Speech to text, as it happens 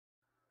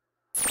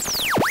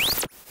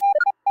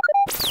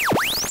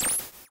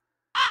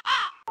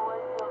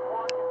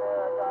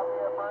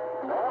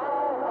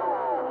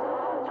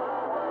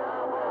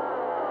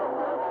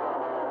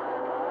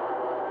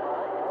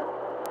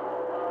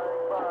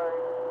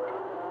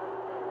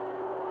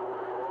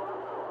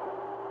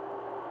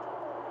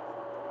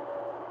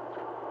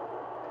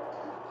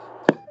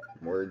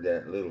Where'd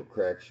that little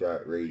crack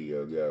shot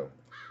radio go?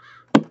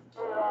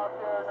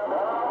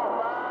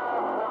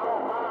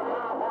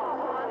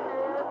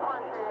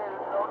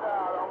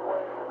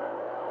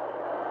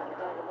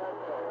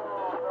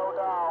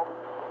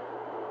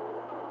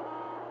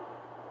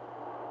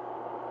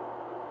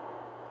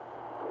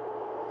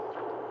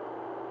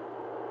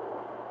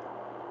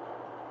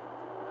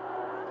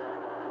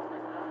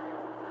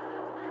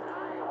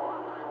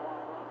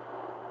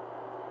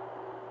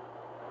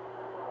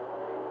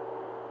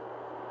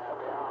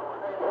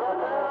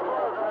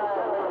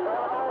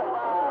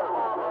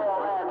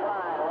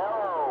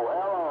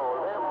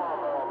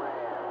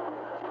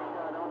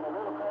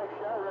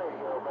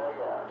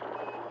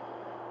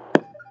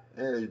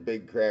 There's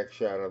big crack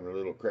shot on the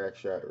little crack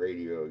shot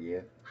radio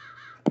again.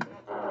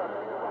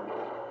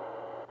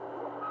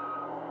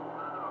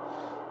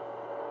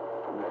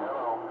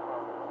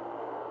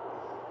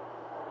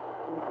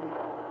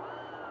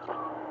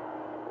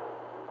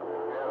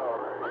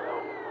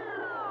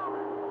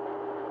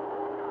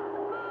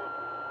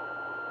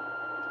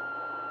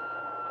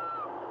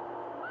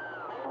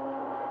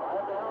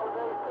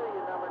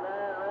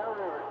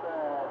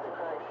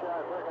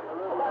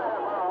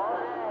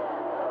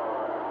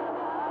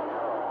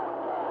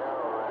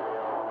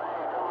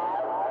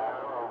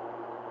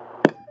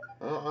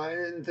 Oh, I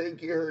didn't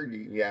think you heard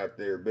you out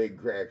there,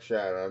 big crack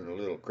shot on the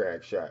little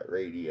crack shot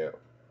radio.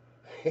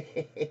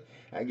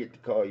 I get to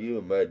call you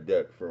a mud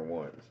duck for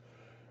once,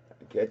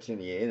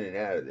 catching you in and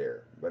out of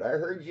there. But I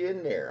heard you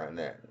in there on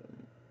that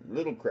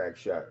little crack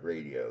shot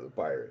radio, the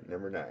Pirate,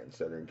 number 9,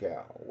 Southern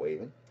Cal,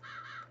 waving.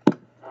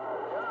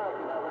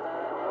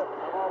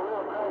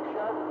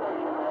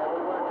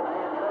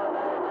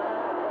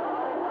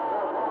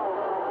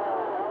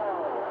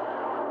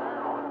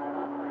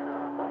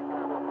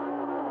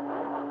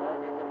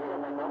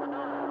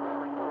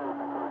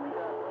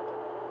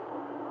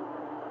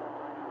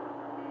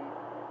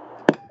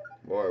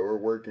 Boy, we're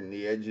working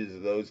the edges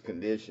of those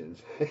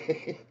conditions.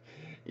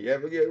 You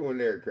have a good one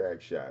there,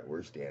 crack shot.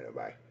 We're standing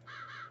by.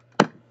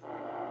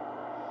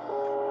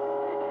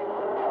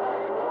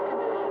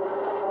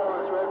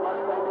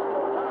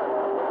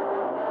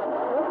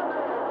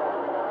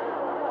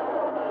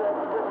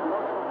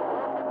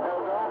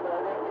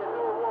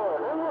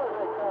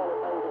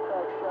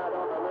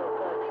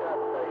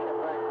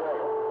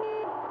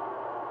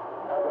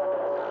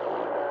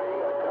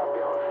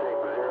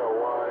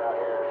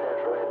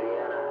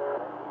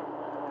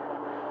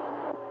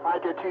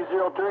 Roger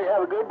 203,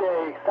 have a good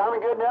day.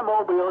 Sounding good in that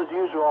mobile as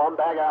usual. I'm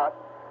back out.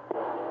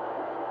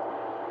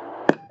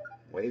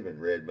 Waving,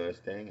 Red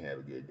Mustang, have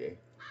a good day.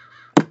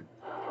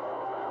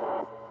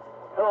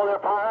 Hello there,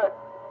 Pirate.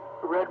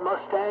 Red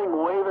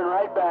Mustang waving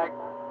right back.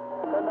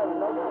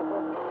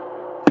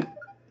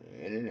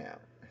 In and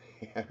out.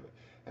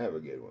 Have a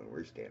good one.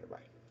 We're standing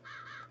by.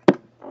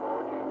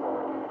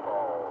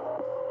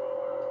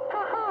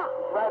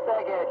 Right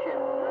back at you.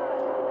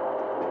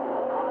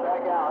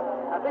 Back out.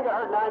 I think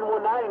I heard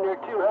 919 in there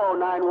too. Hello,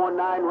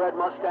 919 Red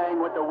Mustang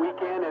with the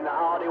weekend and the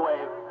holiday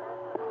wave.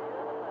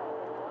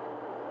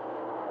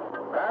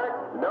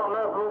 Pirate, don't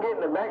know if I'm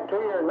getting it back to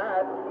you or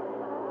not.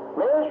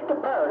 Mr.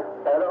 Pirate,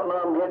 I don't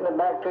know if I'm getting it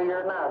back to you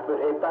or not,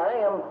 but if I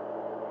am,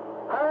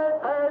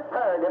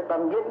 Pirate, if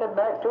I'm getting it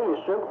back to you,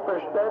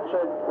 Super Stud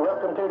said,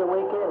 welcome to the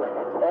weekend.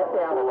 Happy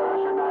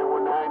holidays.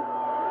 919.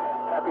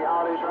 Happy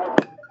holidays,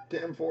 right?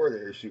 10-4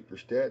 there, Super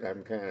Stud.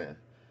 I'm kind of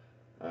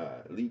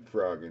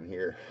leapfrogging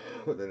here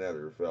with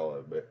another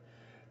fella, but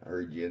I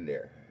heard you in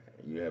there.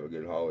 You have a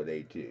good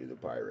holiday too, the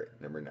Pirate,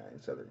 number 9,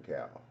 Southern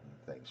Cal.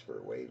 Thanks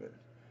for waving.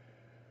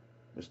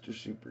 Mr.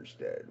 Super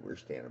Stud, we're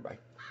standing by.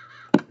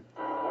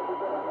 All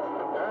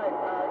right,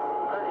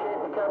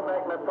 appreciate the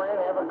comeback, my friend.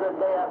 Have a good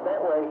day out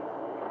that way.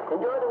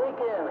 Enjoy the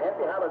weekend.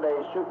 Happy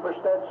holidays. Super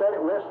Stud said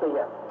it. We'll see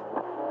ya.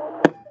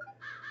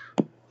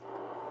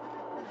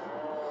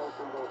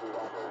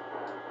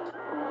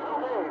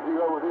 Hey,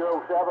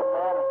 007,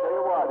 man, I tell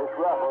you what, it's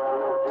rough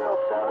around here.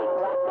 07,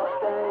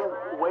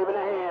 Mustang, waving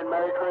a hand.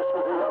 Merry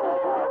Christmas.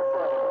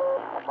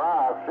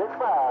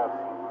 565.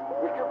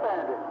 Mr.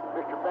 Bandit.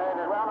 Mr.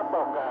 Bandit, round the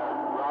Buckeye.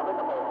 Robbing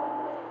the bell.